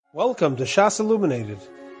Welcome to Shas Illuminated.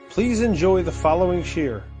 Please enjoy the following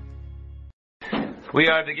shir. We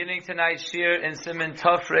are beginning tonight's shir in siman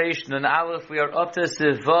Tov Reish Nun Aleph. We are up to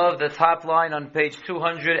Siv Vav, the top line on page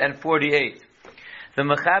 248. The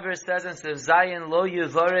Mechaber says in Siv Zayin, Lo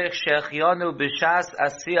Yivarech Shechianu B'Shas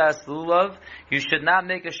Asiyas Lulav. You should not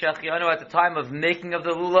make a Shechianu at the time of making of the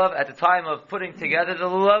Lulav, at the time of putting together the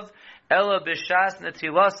Lulav. Ella B'Shas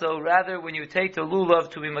Netilaso, rather when you take the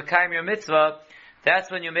Lulav to be Mekayim your mitzvah,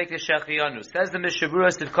 that's when you make the Shechianu. Says the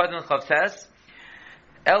Mishabura Sivkadon Chavtes,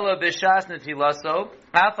 Ella b'shas netilaso,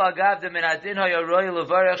 af agav de min adin hayaroy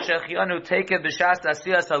levarech Shechianu teke b'shas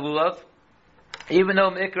asiyas halulav. Even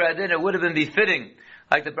though mikra adin, it would have been befitting,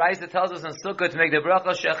 like the Brisa tells us in Sukkah, to make the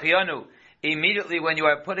bracha Shechianu immediately when you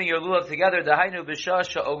are putting your lulav together. Dahainu b'shas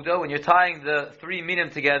sha'ogdo, when you're tying the three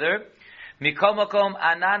minim together. Mikol makom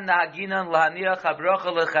anan nahaginan lahaniach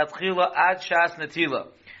habracha lechatchila ad shas netila.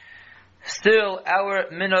 Still,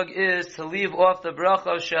 our minhag is to leave off the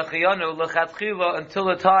bracha of Shechianu lechatchila until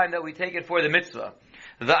the time that we take it for the mitzvah.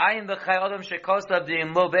 V'ayin b'chai adam shekosav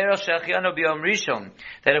di'im lo berach Shechianu b'yom rishon.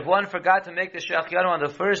 That if one forgot to make the Shechianu on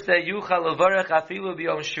the first day, yuchal levarech afilu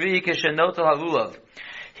b'yom shvi k'shenotel halulav.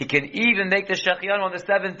 He can even make the Shechianu on the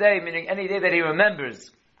seventh day, meaning any day that he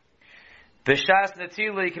remembers. B'shas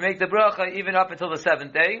netila, he can make the bracha even up until the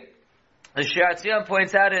seventh day. The Shiratzion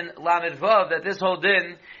points out in Lamed Vav that this whole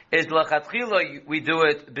din is l'chatchila, we do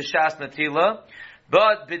it b'shas natila,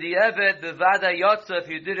 but b'di'evet b'vada yotza, if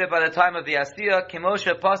you did it by the time of the asiyah,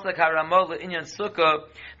 kimosha pasak haramol le'inyan sukkah,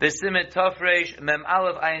 b'simin tofreish mem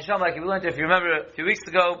aleph ayin sham, like we learned, if you remember a few weeks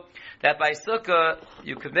ago, that by sukkah,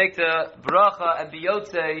 you could make the bracha and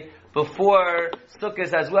biyotze before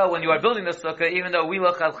sukkahs as well, when you are building the sukkah, even though we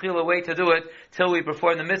l'chatchila wait to do it till we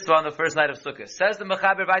perform the mitzvah on the first night of sukkah. Says the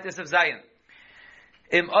Mechaber Vaitis of Zion,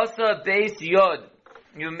 Im asa beis yod,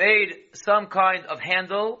 you made some kind of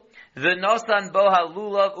handle, v'nosan boha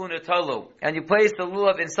lulav unatolo, and you placed the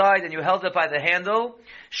lulav inside and you held it by the handle,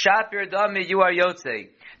 shapir dami, you are yotze,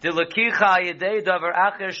 de lakicha yedei davar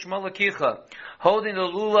acher shmo lakicha, holding the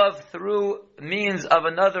lulav through means of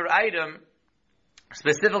another item,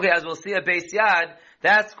 specifically as we'll see at Beis Yad,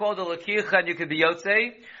 that's called a lakicha and you could be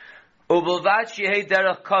yotze, ubulvat shehei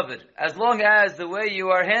derech kavod, as long as the way you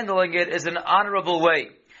are handling it is an honorable way.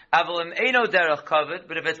 Avalim eino derech kavod,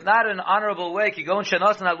 but if it's not an honorable way, kigon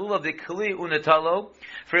shenasan halulav dekli unetalo.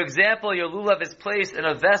 For example, your lulav is placed in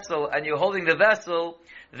a vessel and you're holding the vessel,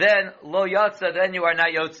 then lo yatsa, then you are not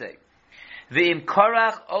yotze. V'im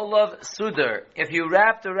karach olav sudar, if you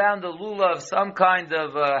wrapped around the lulav some kind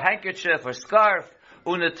of handkerchief or scarf,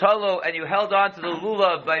 unetalo, and you held on to the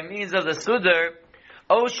lulav by means of the sudar,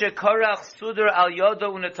 o shekarach sudar al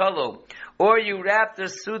yodo unetalo, or you wrapped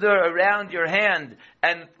the sudar around your hand,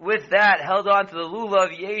 and with that held on to the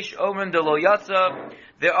lulav, yesh omrim de lo yatsa,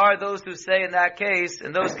 there are those who say in that case,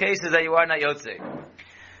 in those cases, that you are not yotze.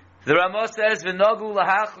 The Ramah says, v'nogu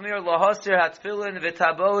lahachmir lahosir hatfilin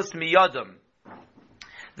v'tabos miyodam.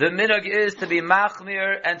 The minhag is to be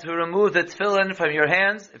machmir and to remove the tefillin from your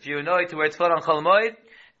hands, if you know to wear tefillin on Chol Moed,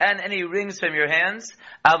 and any rings from your hands.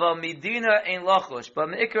 Aval midina ein lachosh, but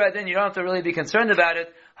meikra then you don't have to really be concerned about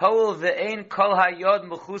it. Hol ve'ein kol hayod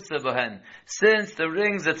mechusa b'hen, since the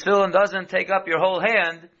rings, the tefillin doesn't take up your whole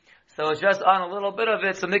hand, so it's just on a little bit of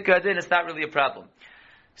it. So mikra din, it's not really a problem.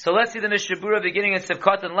 So let's see the Mishabura beginning in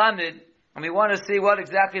Sivkot and Lamed, and we want to see what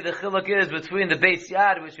exactly the chiluk is between the Beis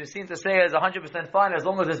Yad, which we seem to say is 100% fine as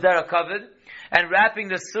long as it's derech kavod, and wrapping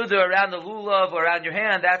the sudar around the lulav or around your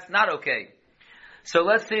hand, that's not okay. So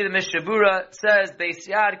let's see the Mishabura says, Beis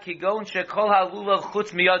Yad kigon shekol ha-lulav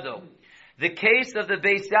chutz miyado. The case of the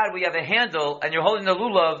Beis Yad, where you have a handle and you're holding the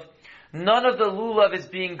lulav, none of the lulav is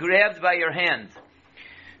being grabbed by your hand.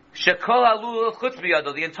 Shekol ha-lulav chutz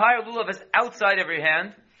miyado. The entire lulav is outside of your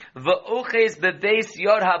hand. V'oches bebeis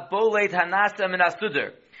yod ha-bolet hanasa min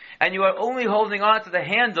ha-sudar. And you are only holding on to the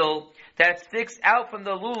handle that sticks out from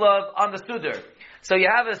the lulav on the sudar. So you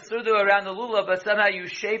have a sudar around the lulav, but somehow you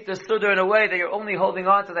shape the sudar in a way that you're only holding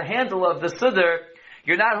on to the handle of the sudar.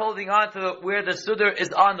 You're not holding on to where the sudar is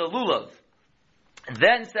on the lulav.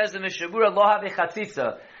 Then says the Mishabura, lo have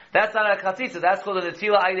chatzitza. That's not a chatzitza. That's called a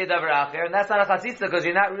netila aydei davar acher, and that's not a chatzitza because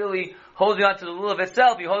you're not really holding on to the lulav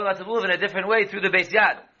itself. You're holding on to the lulav in a different way through the Beis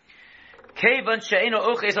Yad. Kevan she'eno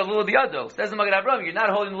oches al-lulav biyado. Says the Magen Avraham, you're not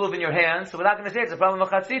holding the lulav in your hand, so we're not going to say it's a problem of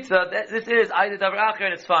chatzitza. This is aydei davar acher,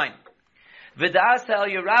 and it's fine. V'das el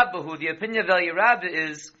Yerabahu, the opinion of El Yerabah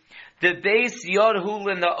is the Beis Yod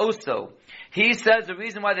Hulin the Oso. He says the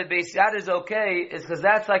reason why the Beis Yad is okay is because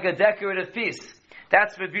that's like a decorative piece.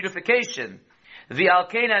 That's for beautification. The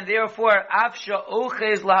Alkein, and therefore, Afsha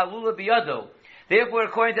Oches Lahalula Biyado. Therefore,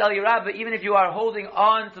 according to El Yerabba, even if you are holding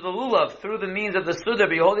on to the lulav through the means of the Suda,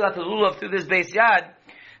 but you're holding on to the lulav through this Beis Yad,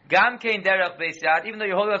 Gam Kein Derech Beis Yad, even though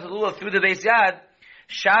you're holding on to the lulav through the Beis Yad,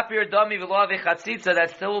 Shapir Dami V'lo Chatzitza,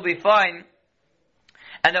 that still will be fine,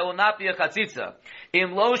 and that will not be a chatzitza.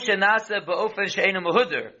 Im lo shenase ba'ofen she'enu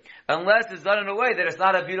mehuder, unless it's done in a way that it's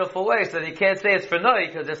not a beautiful way, so you can't say it's for noi,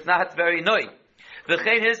 because it's not very noi.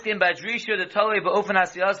 V'chein hiskin ba'drisha the tolei ba'ofen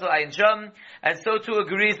hasiyaso ayin sham, and so too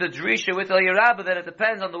agrees the drisha with El Yerabba that it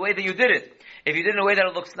depends on the way that you did it. If you did it in a way that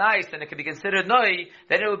it looks nice, and it can be considered noi,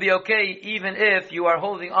 then it would be okay, even if you are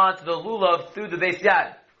holding on to the lulav through the Beis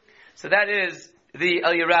Yad. So that is the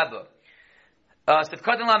El Yerabba.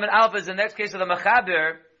 Sifkatan Lamed Alpha is the next case of the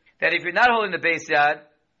Mechaber, that if you're not holding the Beis Yad,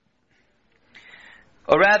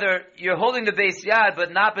 or rather, you're holding the Beis Yad,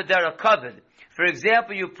 but not B'derech Kavod. For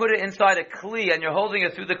example, you put it inside a Kli, and you're holding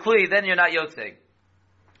it through the Kli, then you're not Yotzei.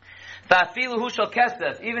 Fa'afilu hu shel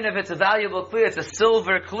kesef, even if it's a valuable Kli, it's a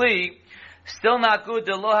silver Kli, still not good,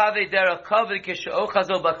 de lo have derech kavod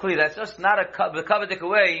kishe'ochazo b'Kli. That's just not a kavadik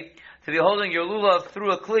way to be holding your lulav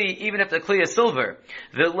through a Kli, even if the Kli is silver.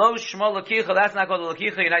 V'lo shmo lakicha, that's not called a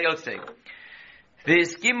lakicha, you're not Yotzei. The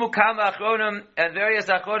skimu kama achronim and various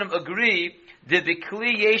achronim agree that the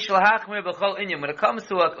Kli yesh l'hachmir b'chol inyam. When it comes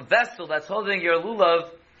to a vessel that's holding your lulav,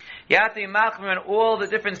 you have to be machmir in all the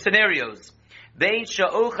different scenarios. Bein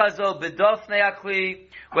sha'ochazo b'dofnei hakli,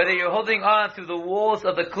 whether you're holding on through the walls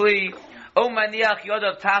of the Kli, o maniach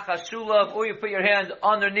yodav tachas shulav, or you put your hand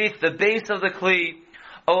underneath the base of the Kli,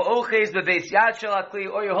 o oches bebeis yad shel hakli,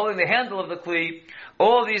 or you're holding the handle of the Kli.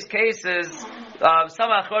 All these cases,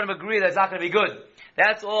 some achronim agree that it's not going to be good.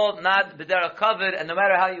 That's all not b'derech kavod, and no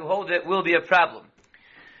matter how you hold it, will be a problem.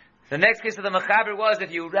 The next case of the Mechaber was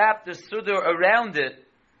if you wrap the Suda around it,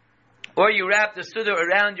 or you wrap the Suda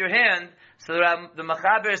around your hand. So the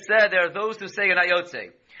Mechaber said there are those who say you're not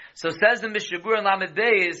Yotzei. So says the Mishabur and Lamed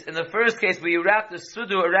Beis, in the first case where you wrap the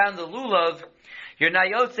Suda around the Lulav, you're not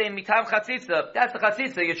Yotzei mitam chatzitza. That's the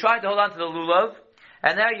chatzitza. You're trying to hold on to the Lulav,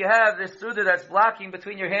 and now you have this Suda that's blocking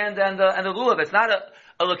between your hand and the Lulav. It's not a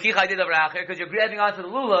Lakich I did of Racher, because you're grabbing onto the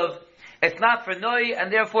Lulav. It's not for Noi,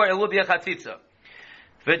 and therefore it will be a chatzitza.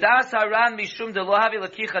 V'das haran mishum de lo havi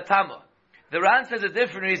Lakicha tama. The Ran says a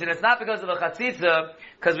different reason. It's not because of a chatzitza,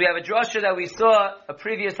 because we have a drasha that we saw a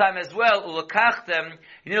previous time as well. Ulakachtem,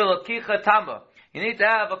 you need a lakicha tama. You need to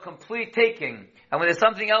have a complete taking. And when there's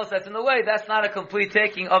something else that's in the way, that's not a complete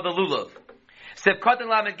taking of the lulav. Sefkatan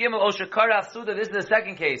lamed gimel oshakarach suda. This is the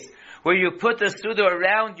second case where you put the suda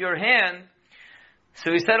around your hand.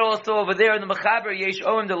 So he said also over there in the Mechaber yesh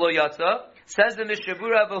oim de lo yatsa. Says the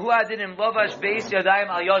Mishabura, v'hu adinim lovash beis yadayim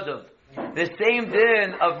al yadav. The same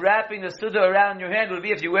din of wrapping the Suda around your hand would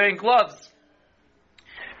be if you're wearing gloves.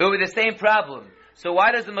 It would be the same problem. So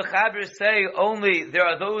why does the Mechaber say only there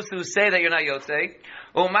are those who say that you're not Yotzei?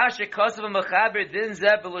 The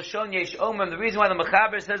reason why the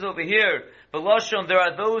Mechaber says over here, there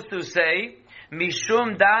are those who say,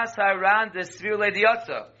 Mishum das haran desvir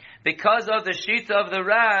le'diyatza. Because of the shita of the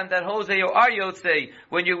Ran that holds that you are Yotzei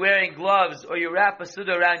when you're wearing gloves or you wrap a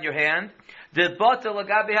Suda around your hand, the batal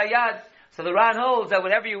lagabi hayad. So the Ran holds that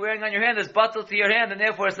whatever you're wearing on your hand is batal to your hand, and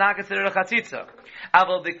therefore it's not considered a chatzitza.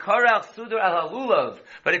 Aval bikarach Suda al lulav.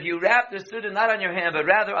 But if you wrap the Suda not on your hand, but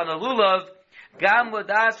rather on the lulav, gam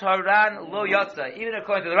ladas haran lo yotza. Even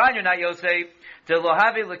according to the Ran, you're not Yotzei. The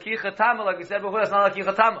lohavi lakicha tama, like we said before, that's not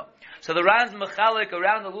lakicha tama. So the Ran's mechalik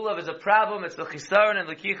around the lulav is a problem. It's the chisaron and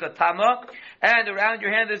lakicha tama, and around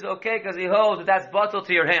your hand is okay because he holds that that's batal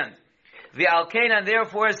to your hand. The alkein, and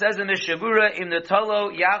therefore it says in the Shabura in the tolo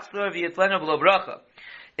yachsor v'yitlena b'lo bracha.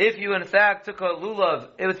 If you in fact took a lulav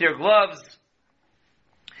with your gloves,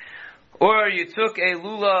 or you took a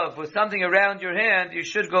lulav with something around your hand, you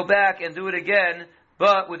should go back and do it again,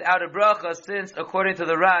 but without a bracha, since according to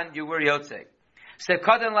the Ran you were yotzei.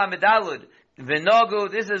 Sekadon lamedalud v'nogu.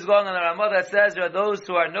 This is going on the Ramah that says there are those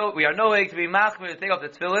who are we are knowing to be machmir to take off the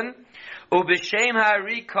tefillin. Ub'shem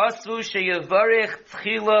hari kasvu sheyavarich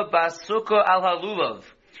tchila basukkah al halulav.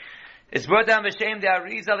 It's brought down b'shem the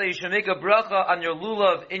Arizal that you should make a bracha on your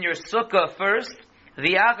lulav in your sukkah first.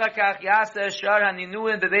 V'achakach yaseh shar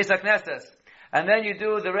haninuin bebeis hakneses. And then you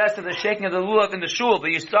do the rest of the shaking of the lulav in the shul,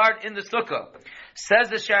 but you start in the sukkah. Says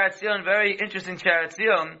the Sharat Zion, very interesting Sharat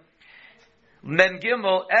Zion, Mem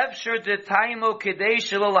Gimel, Efshir de Taimo Kedei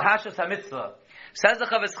Shelo Lahashas HaMitzvah. Says the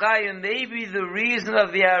Chavetz Chaim, maybe the reason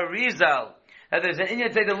of the Arizal, that there's an Inyan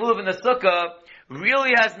to take the lulav in the sukkah,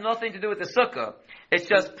 really has nothing to do with the sukkah. It's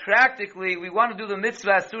just practically, we want to do the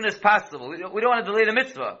mitzvah as soon as possible. We don't want to delay the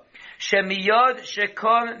mitzvah. Shemiyod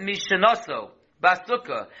Shekom Mishenoso,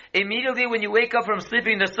 Basukkah. Immediately when you wake up from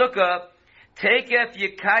sleeping in the sukkah, Tekef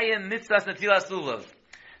Yekayim Mitzvahs Netilas Lulav.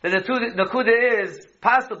 That the Nakuda is,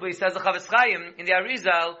 possibly, says the Chavetz Chaim, in the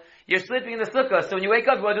Arizal, you're sleeping in the sukkah, so when you wake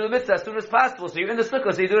up, you want to do the mitzvah as soon as possible, so you're in the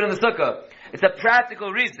sukkah, so you do it in the sukkah. It's a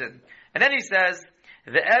practical reason. And then he says,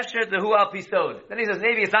 the Efsher Dehu Al Pisod. Then he says,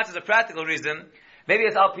 maybe it's not just a practical reason, maybe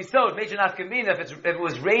it's Al Pisod, Major Nafkamina, if it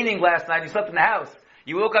was raining last night, you slept in the house,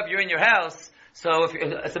 you woke up, you're in your house, so if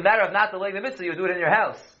it's a matter of not delaying the mitzvah, you do it in your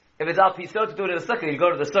house. If it's Al Pisod to do it in the sukkah, you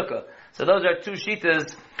go to the sukkah. So those are two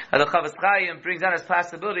shitas that the Chavetz Chaim brings down as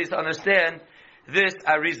possibilities to understand this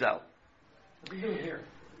Arizal. What are you doing here?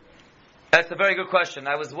 That's a very good question.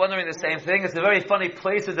 I was wondering the same thing. It's a very funny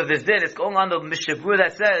places of this din. It's going on the Mishavur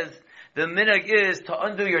that says the minhag is to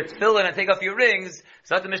undo your tefillin and take off your rings.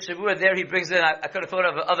 So at the Mishavur there he brings in, I could have thought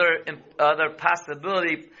of other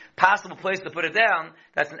possible place to put it down.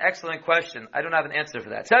 That's an excellent question. I don't have an answer for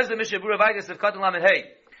that. Says the Mishavur of Aitis of Katan Lamed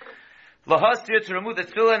Hey. Lahastir, to remove the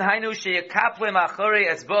tefillin, hainu sheyakaple machori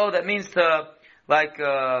etzbo, that means to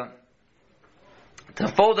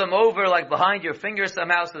fold them over like behind your fingers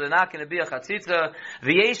somehow, so they're not going to be a chatzitza.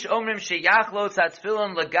 V'yesh omrim sheyachlot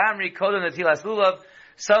tzatfilin lagamri kodem netilas lulav.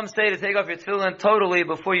 Some say to take off your tefillin totally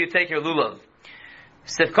before you take your lulav.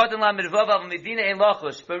 Sefkotin la midvav av medina ein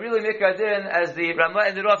lachush. But really, mikadin, as the Ramah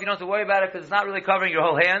ended off, you don't have to worry about it because it's not really covering your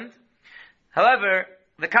whole hand. However,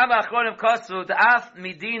 the Kama Achronim Kosu, the Af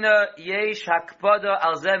Medina Yesh Hakpada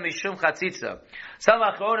Al Zeh Mishum Chatzitza. Some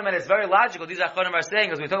Achronim, and it's very logical, these Achronim are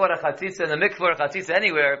saying, as we talk about a Chatzitza in the mikveh or a Chatzitza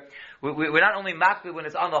anywhere, we're not only makbid when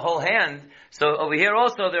it's on the whole hand, so over here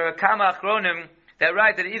also there are Kama Achronim that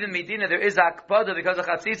write that even Medina there is Hakpada because of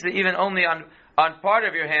Chatzitza even only on part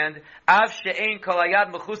of your hand, Av She'ein Kol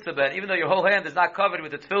Hayad Mechusta Ben, even though your whole hand is not covered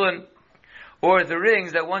with the tefillin or the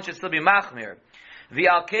rings, that one should still be machmir.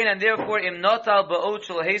 V'alkein, and therefore, im notal ba'ot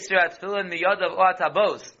shel heiser atfilin miyadav o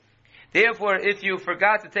atabos. Therefore, if you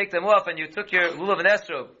forgot to take them off and you took your lulav and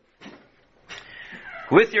esrog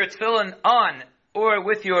with your tefillin on or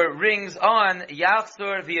with your rings on,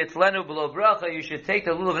 yachsor v'yitlenu below bracha, you should take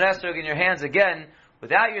the lulav and esrog in your hands again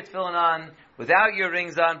without your tefillin on, without your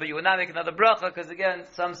rings on, but you would not make another bracha because again,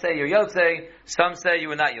 some say you're yotzei, some say you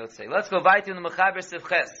were not yotzei. Let's go back to the Mechaber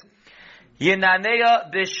Sivches. Yinaneya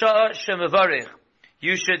b'shah shemavarich.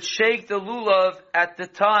 You should shake the lulav at the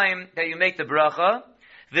time that you make the bracha.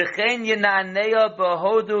 V'chein yinaneya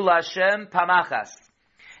b'hodu l'Hashem pamachas.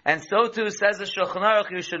 And so too, says the Shulchan Aruch,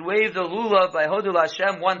 you should wave the lulav by hodu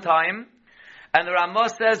l'Hashem one time. And the Ramah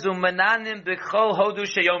says, u'menanim b'chol hodu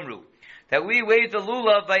sheyomru. That we wave the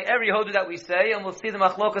lulav by every hodu that we say, and we'll see the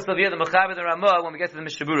machlokas of here, the Mechaber and the Ramah, when we get to the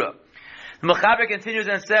Mishabura. The Mechaber continues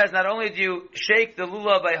and says, not only do you shake the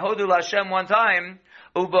lulav by hodu l'Hashem one time,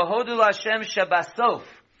 Ubahodu Hashem Shabasof.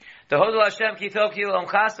 The Hodu Hashem Kitov Kilo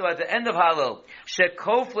Omchaso at the end of Halal.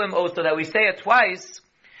 Shekoflim also, that we say it twice.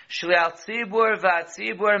 Shlial Tzibur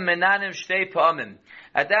V'atzibur Menanim Shtei Pa'amim.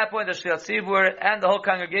 At that point, the Shlial Tzibur and the whole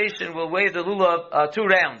congregation will wave the lulav 2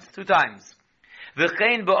 rounds, 2 times.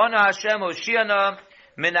 V'chein Ba'ona Hashem Oshiana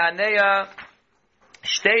Menaneya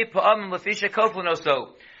Shtei Pa'amim Lefi Shekoflim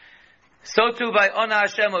also. So too by Ona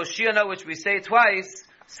Hashem Oshiana, which we say twice,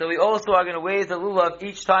 so we also are going to wave the lulav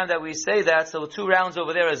each time that we say that, so 2 rounds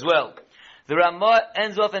over there as well. The Ramah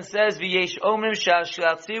ends off and says, V'yesh omrim shal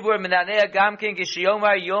tzibur menanea gamkin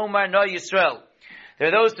g'shiyomar yomar no Yisrael. There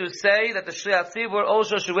are those who say that the shliach tzibur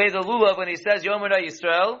also should wave the lulav when he says yomar no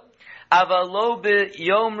Yisrael, avalo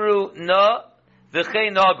b'yomru no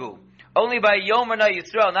v'chei nagu. Only by yomar no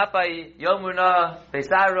Yisrael, not by yomar no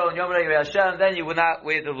Beisaro and yomar no Hashem, then you would not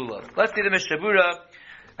wave the lulav. Let's see the Mishabura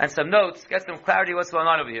and some notes, get some clarity what's going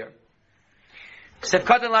on over here.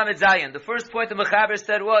 Sefkatan Lamed Zayin. The first point the Mechaber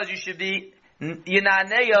said was you should be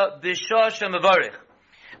Yinaneya b'shah shemavarich.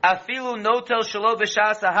 Afilu notel shelo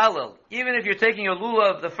b'shas halal. Even if you're taking your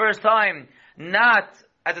lulav the first time, not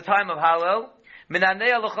at the time of halal,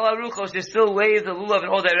 minaneya l'chol aruchos, you still wave the lulav in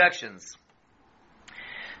all directions.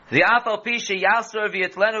 The afal pisha yasor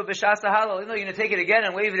v'yitlenu b'shas halal. Even though you're going to take it again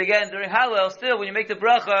and wave it again during halal, still when you make the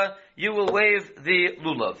bracha, you will wave the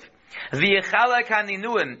lulav. V'yechalek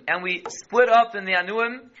haninuim, and we split up in the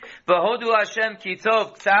anuim. B'hodu Hashem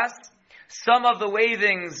kitov k'tas. Some of the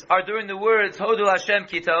wavings are during the words Hodu Hashem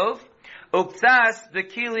kitov. Uk'tas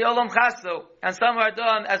b'kili olam chasto, and some are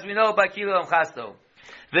done as we know by kili olam chasto.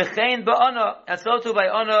 V'chein ba'ana, and so too by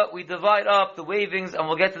ana we divide up the wavings, and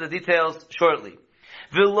we'll get to the details shortly.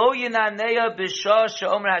 V'lo yinaneya b'shah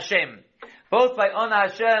she'omer Hashem. Both by Ona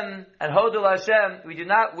Hashem and Hodul Hashem, we do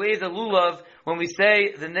not wave the lulav when we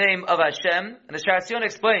say the name of Hashem. And the Sharatzion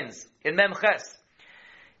explains in Mem Ches,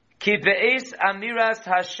 Ki be'es amiras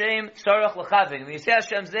Hashem tzarach l'chavin. When you say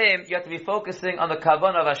Hashem's name, you have to be focusing on the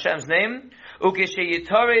kavanah of Hashem's name.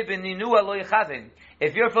 Ukesheyitore b'ninua lo yichavin.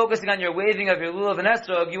 If you're focusing on your waving of your lulav and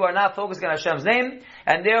esrog, you are not focusing on Hashem's name,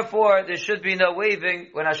 and therefore there should be no waving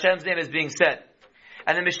when Hashem's name is being said.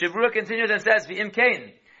 And the Mishnah Berurah continues and says, V'im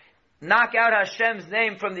kain, knock out Hashem's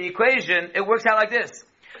name from the equation, it works out like this.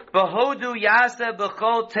 B'hodu yasa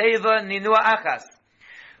b'chol teva ninua achas.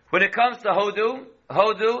 When it comes to Hodu,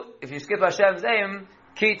 if you skip Hashem's name,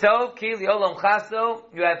 Ki tov, ki liolam chaso,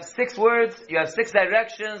 you have 6 words, you have 6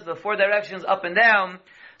 directions, the 4 directions up and down.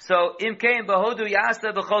 So, im kein behodu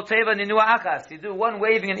yasa b'chol teva ninua achas. You do one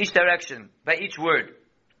waving in each direction, by each word.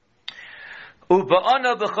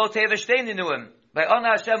 U'ba'ana b'chol teva shtei ninuim. By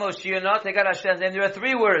Ana Hashem Oshiyana, take out Hashem's name, there are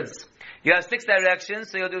 3 words. You have 6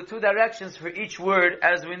 directions, so you'll do 2 directions for each word,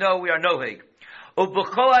 as we know we are noheg.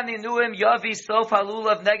 U'b'chol haninuim yavi sof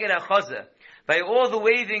halulav neged hachazeh. By all the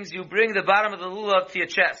wavings, you bring the bottom of the lulav to your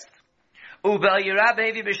chest. U'bel yirab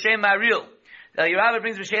hevi b'shem maril. El yirab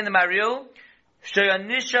brings b'shem the maril.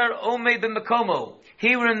 Sheyanishar omei b'mekomo.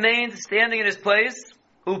 He remained standing in his place.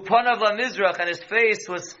 Upanav la-mizrach, and his face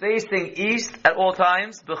was facing east at all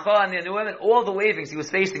times. B'chol haninuim, and all the wavings, he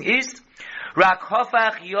was facing east. Rak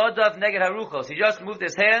hafach yodav neged haruchos. He just moved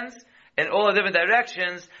his hands in all the different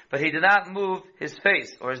directions, but he did not move his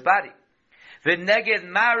face or his body. V'neged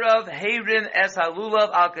marav heirim es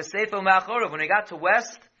halulav al kasefo ma'achorov. When he got to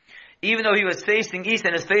west, even though he was facing east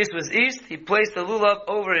and his face was east, he placed the lulav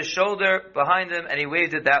over his shoulder behind him and he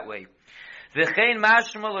waved it that way. V'chein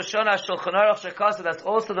mashma l'shona shulchan aruch shekasa. That's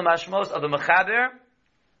also the mashmos of the Mechaber,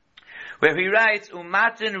 where he writes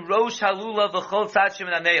umatin rosh halulav v'chol tzad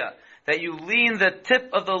sheminaneya, that you lean the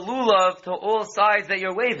tip of the lulav to all sides that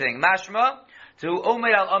you're waving. Mashma to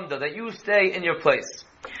omer al amda, that you stay in your place.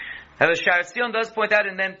 Now the Shar Tzion does point out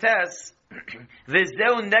in Memtes,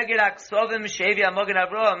 V'zeu neged aksovim she'evi ha-Magen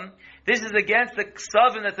Avraham. This is against the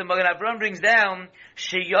ksovim that the Magen Avraham brings down,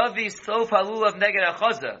 she'yavi sof halulav neged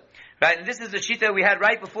hachazeh. Right, and this is the shita we had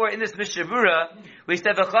right before in this Mishnah Berurah. We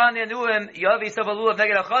said v'chan yanuim yavi sof halulav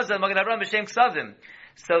neged hachazeh Magen Avraham b'shem ksovim.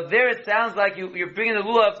 So there it sounds like you're bringing the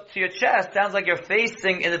lulav to your chest. Sounds like you're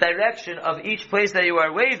facing in the direction of each place that you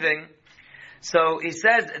are waving. So he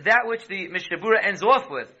says that which the Mishnah Berurah ends off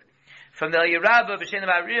with, from the Yirabah, B'Shem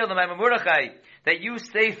Ma'aril, the Maimon Mordechai, that you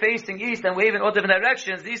stay facing east and wave in all different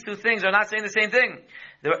directions, these 2 things are not saying the same thing.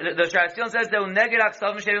 The Shar Tzion says, Zeu neged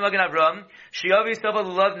aksav m'shevi Magen Avraham, shiyavi sof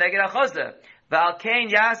halulav neged hachazeh, v'al kein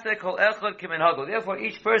yaseh kol echad kiminhago. Therefore,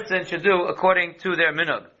 each person should do according to their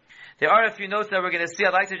minhag. There are a few notes that we're going to see.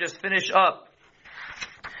 I'd like to just finish up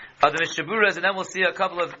the Mishnah Berurahs, and then we'll see a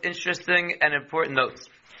couple of interesting and important notes.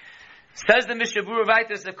 Says the Mishnah Berurah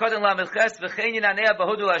writers of Koden Lamed Ches v'chein yinanea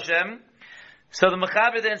b'hodu Hashem. So the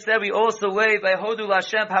Mechaber then said we also wave by Hodu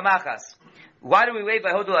Hashem Hamachas. Why do we wave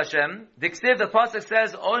by Hodu Hashem? The pasuk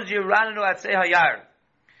says Oz Yirananu Atzei Hayar.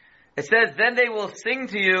 It says then they will sing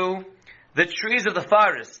to you the trees of the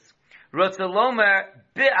forest. Rotzalomer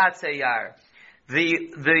Bi'atzei Yar.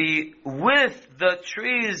 The with the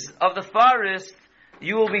trees of the forest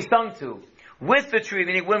you will be sung to. With the tree,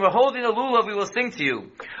 meaning when we're holding the lulav, we will sing to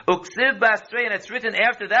you. Uksiv Basrei, and it's written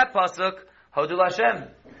after that pasuk, Hodu Hashem.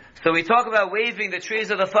 So we talk about waving the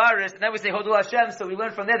trees of the forest, and then we say Hodu Hashem, so we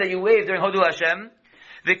learn from there that you wave during Hodu Hashem.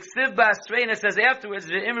 V'ksiv Basrei, and it says afterwards,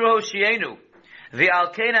 V'imru Hoshienu.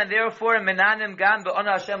 V'alkein, and therefore, Menanim Gan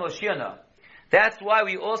B'Ana Hashem Hoshiana. That's why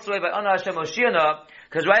we also wave by Ana Hashem Hoshiana,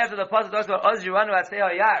 because right after the pasuk talks about Az Yiranu Atzei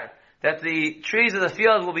Hayar, that the trees of the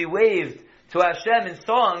field will be waved to Hashem in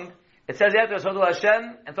song. It says after it's Hodu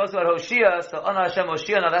Hashem, and talks about Hoshia, so Ana Hashem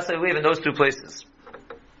Hoshia, now that's why we wave in those 2 places.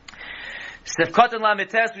 Sefkat and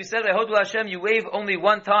Lamites, we said by Hodu Hashem, you wave only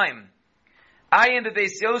one time. Ayin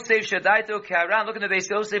bebeis Yosef shadaito k'haran, look in the Beis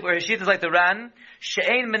Yosef, where his sheet is like the Ran,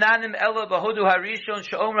 she'ein menanim ela b'hodu harishon,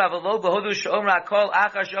 she'omra v'lo b'hodu she'omra kol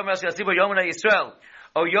achar she'omra sh'yasibo yomra Yisrael,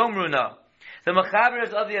 o yomruna. The Mechaber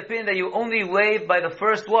is of the opinion that you only wave by the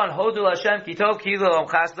first one, Hodu Hashem kitov kilo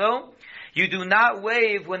omchasto. You do not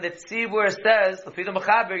wave when the tzibur says, the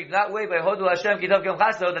Mechaber, you do not wave by Hodu Hashem kitov kilo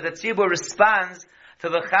omchasto, that the tzibur responds to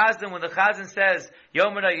the Chazan. When the Chazan says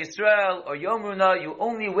Yomruna Yisrael or Yomruna, you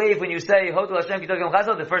only wave when you say Hodu Hashem Kitov Yom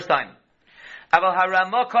Chazal the first time. Aval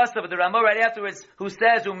Harama Kosta, but the Rama right afterwards, who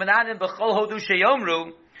says Umenanim B'chol Hodu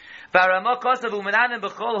Sheyomru, V'Harama Kosta Umenanim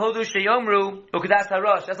B'chol Hodu Sheyomru Ukedas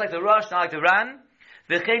HaRosh. That's like the Rosh, not like the Ran.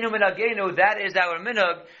 V'cheinu Minagenu, that is our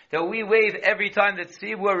minhag, that we wave every time that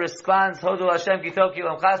Tzibur responds Hodu Hashem Kitov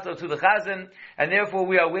Yom Chazal to the Chazan, and therefore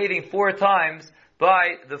we are waving 4 times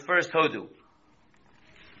by the first Hodu.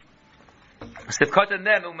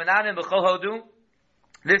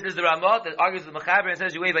 This is the Ramah that argues with the Mechaber and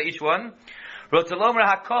says you wave by each one. Rotolomer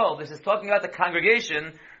Hakol, this is talking about the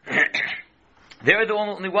congregation. They're the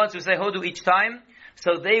only ones who say Hodu each time,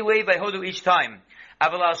 so they wave by Hodu each time.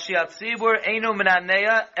 Aval al Shiat Tzibur Eino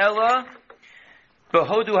Menanea Ella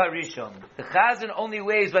Behodu Harishon. The Chazan only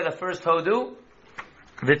waves by the first Hodu.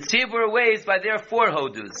 The Tzibur waves by their 4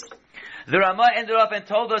 Hodus. The Ramah ended up and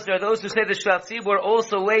told us there are those who say the Shiat Tzibur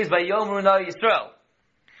also waves by Yom Runa Yisrael.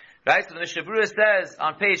 Right? So the Mishabura says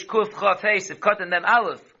on page Kuf Chav Hey Sivkat and Mem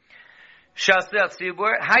Aleph, Shiat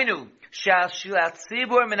Tzibur Hainu Shiat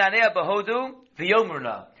Tzibur Menanea Behodu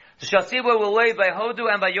V'Yomruna. The Shiat Tzibur will wave by Hodu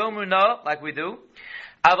and by Yomruna, like we do.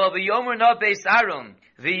 Aval V'Yomruna Beis Aaron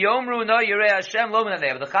V'Yomruna Yirei Hashem Lo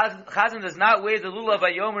Menanea. But the Chazan does not wave the Lulav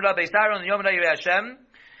by Yomruna Beis Aaron and Yomruna Yirei Hashem.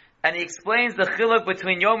 And he explains the chiluk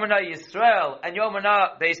between Yomruna Yisrael and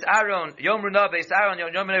Yomruna Beis Aaron, Yomruna Beis Aaron,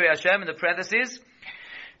 Yomruna Yirei Hashem in the parentheses.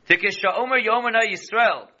 Tikisha Omer Yomruna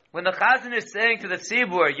Yisrael. When the Chazan is saying to the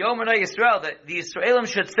Tzibur, Yomruna Yisrael, that the Yisraelim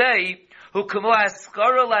should say, Hu Kamo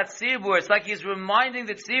Haskara Lat Tzibur. It's like he's reminding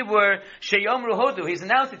the Tzibur, Sheyomru Hodu. He's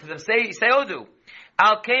announcing to them, say Hodu.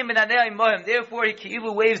 Al Kaim Menanei Imohim. Therefore, he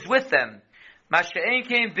Ki'ilu waves with them. Masha'en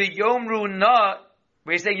came B'Yomru Na,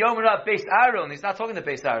 where he's saying Yomru Na Beis Aaron. He's not talking to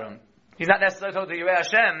Beis Aaron. He's not necessarily talking to Yirei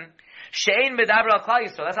Hashem. She'en Medaber Al Klal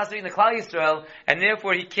Yisrael. That's not speaking to Klal Yisrael, and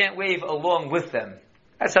therefore he can't wave along with them.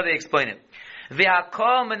 That's how they explain it.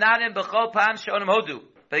 V'hakol menanim b'chol pam she'onim hodu.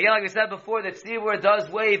 But again, like we said before, the tzibur does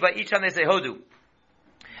wave by each time they say hodu.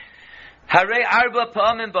 Harei arba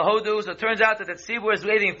pa'amim b'hodu. So it turns out that the tzibur is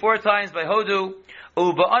waving 4 times by hodu.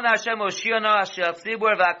 U'ba'on Hashem oshiona shel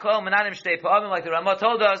tzibur v'hakol menanim shtei pa'amim, like the Ramah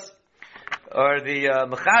told us, or the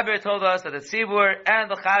Mechaber told us that the tzibur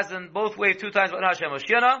and the Chazan both wave 2 times ba'on Hashem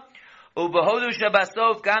oshiona. U'bahodu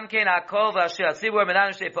shabasof gamkein hakol v'ashir tzibur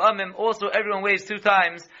menanim shtei pa'amim. Also, everyone waves 2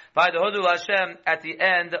 times by the Hodu Hashem at the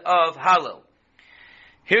end of Hallel.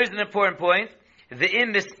 Here's an important point. The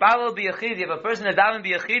im mispalo b'yachid, if a person is daven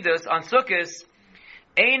b'yachidus on Sukkos,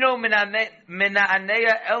 eino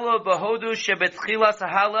mena'aneya elo b'hodu shebetchilas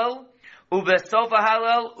ha'halel, u'besof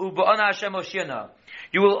ha'halel, u'ba'ona Hashem oshina.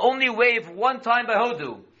 You will only wave 1 time by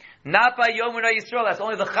Hodu, not by Yomruna Yisrael. That's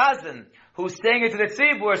only the Chazan who's saying it to the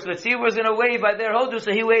Tzibur, so the Tzibur is going to wave by their Hodu,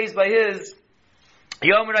 so he waves by his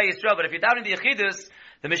Yomruna Yisrael. But if you're davening b'yachidus,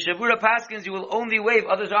 the Mishavura Paskins, you will only wave,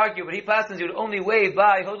 others argue, but he Paskins, you will only wave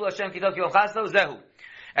by Hodu Hashem Kidok Yom Chasto Zehu.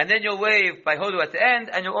 And then you'll wave by Hodu at the end,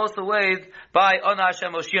 and you'll also wave by Ona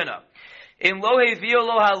Hashem Oshiyana. In Lohe Vio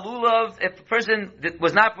Loha Lulav, if a person that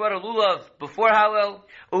was not brought a Lulav before Hallel,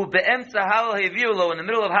 Be'emtza Hallel Hevio Lo, in the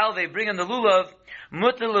middle of Hallel they bring in the Lulav,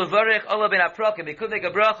 Mutter Levarech Ola Ben HaPrakim. They could make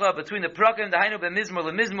a bracha between the Prakim, the Hainu Ben Mizmor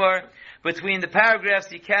LeMizmor, between the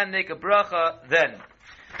paragraphs, you can make a bracha then.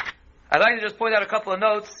 I'd like to just point out a couple of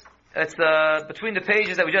notes. It's between the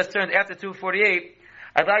pages that we just turned after 248.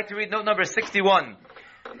 I'd like to read note number 61.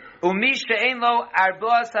 Umi she'ein lo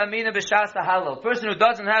arba'as hamina b'shas ha'halel. Person who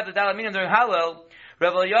doesn't have the dalaminim during Hallel,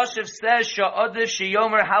 Rav Yosef says sha'odif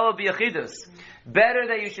she'yomer Hallel b'yachidus. Better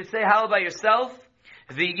that you should say Hallel by yourself.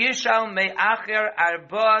 V'yishal me'acher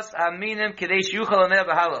arba'as haminim k'dei she'yuchal aneh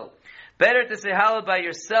b'Hallel. Better to say Hallel by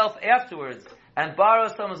yourself afterwards and borrow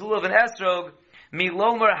some Lulav and Esrog.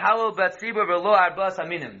 Milomer Hallel b'tzibur v'lo arba'as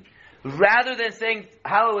haminim. Rather than saying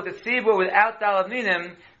Hallel with the tzibur without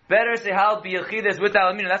dalaminim, better say Hallel b'yachidus with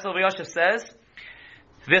dalaminim. That's what Rabbi Yosef says.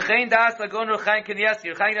 V'chein das lagon Ruchayin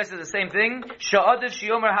Kaniyaski. Ruchayin Kaniyaski is the same thing. Sha'odif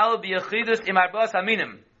sheyomer Hallel b'yachidus im arba'as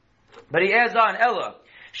haminim. But he adds on, Ella,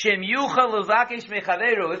 Shem yuchal levakesh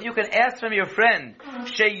mechaveru. If you can ask from your friend,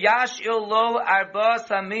 sheyash lo arba'as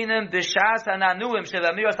haminim b'shas hananuim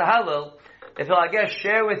shevamiras Hallel. If he'll, I guess,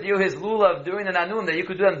 share with you his lulav during the nanum, that you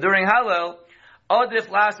could do them during Hallel, odif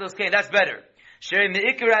lasos kain, that's better. Shere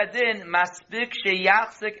me'ikar adin, maspik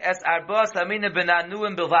sheyachzik es arba'as haminim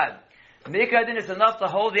b'nanuim bilvad. Me'ikar adin is enough to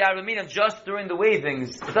hold the araminim just during the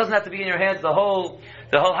wavings. It doesn't have to be in your hands the whole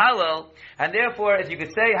Hallel. And therefore, if you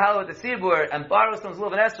could say Hallel with the tzibur and borrow some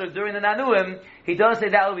lulav and Esther during the nanuim, he does say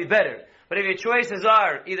that will be better. But if your choices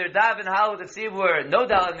are either daven Hallel with the tzibur, no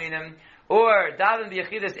dalaminim, or daven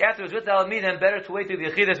b'yachidus afterwards with dalaminim, better to wait to the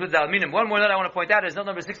yachidus with dalaminim. One more note I want to point out is note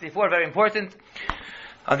number 64, very important.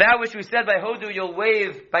 On that which we said by Hodu, you'll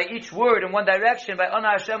wave by each word in one direction. By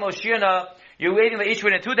Ona Hashem Oshirna, you're waving by each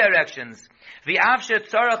word in 2 directions. V'avshet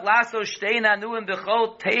tzarach laso shtei nanuim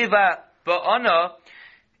b'chol teva ba'ona,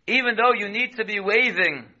 even though you need to be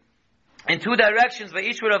waving in 2 directions by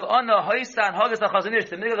each word of Ona, hoisan hagas ha'chazanish.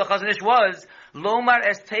 The middle of the chazanish was lomar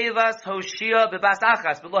es tevas hoshia b'bas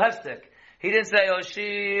achas b'lo hefsek. He didn't say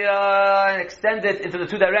Hoshia and extend it into the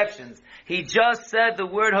 2 directions. He just said the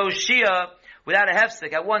word Hoshia without a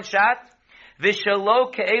hefsek at one shot.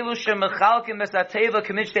 V'shalo ke'elu shemechalkim besateva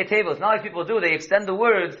k'minshtei tevos. Not like people do, they extend the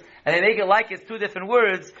words and they make it like it's two different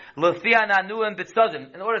words. L'fia nanuim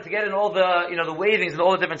b'tzadim, in order to get in all the, the wavings and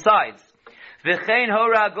all the different sides. V'chein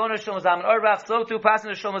hora agona shlomo zalman orach, so too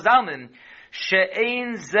passing to Shlomo Zalman.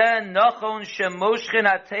 She'ein ze nachon shemoshchin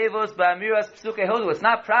hatevos ba'amiras psukei hodu. It's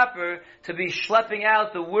not proper to be schlepping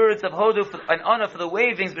out the words of hodu and honor for the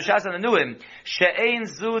wavings b'shas and anuim. She'ein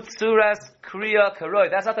zu tzuras kriya karoi.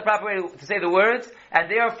 That's not the proper way to say the words, and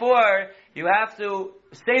therefore you have to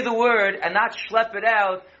say the word and not schlep it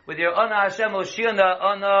out with your Ana Hashem Oshiana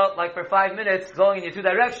Ana, like for 5 minutes, going in your two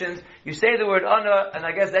directions. You say the word Ana, and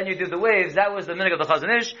I guess then you do the waves. That was the minhag of the Chazon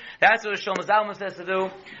Ish. That's what Shlomo Zalman says to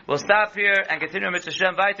do. We'll stop here and continue Mitzvah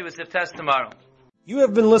Shem Vaytu with Siftes tomorrow. You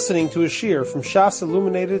have been listening to a shiur from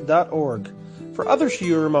shasilluminated.org. For other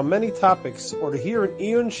shiurim on many topics, or to hear an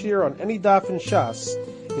Eon shiur on any daf in Shas,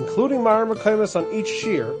 including Mareh Mekomos on each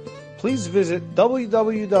shiur, please visit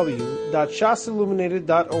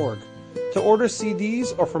www.shasilluminated.org. To order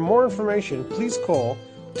CDs or for more information, please call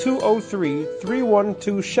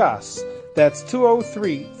 203-312-SHAS. That's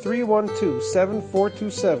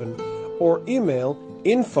 203-312-7427, or email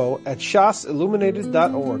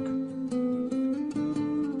info@shasilluminated.org.